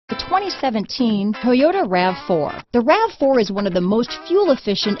2017 Toyota RAV4. The RAV4 is one of the most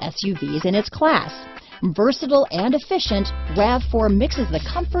fuel-efficient SUVs in its class. Versatile and efficient, RAV4 mixes the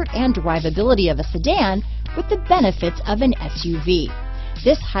comfort and drivability of a sedan with the benefits of an SUV.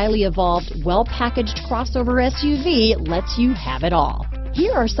 This highly evolved, well-packaged crossover SUV lets you have it all.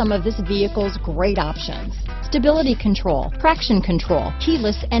 Here are some of this vehicle's great options: stability control, traction control,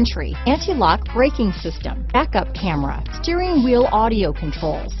 keyless entry, anti-lock braking system, backup camera, steering wheel audio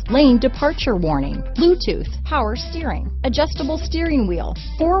controls, lane departure warning, Bluetooth, power steering, adjustable steering wheel,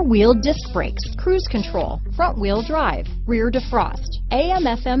 four-wheel disc brakes, cruise control, front-wheel drive, rear defrost,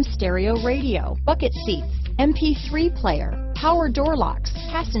 AM/FM stereo radio, bucket seats, MP3 player, power door locks,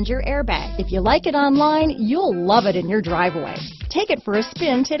 passenger airbag. If you like it online, you'll love it in your driveway. Take it for a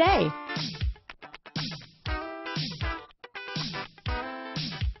spin today.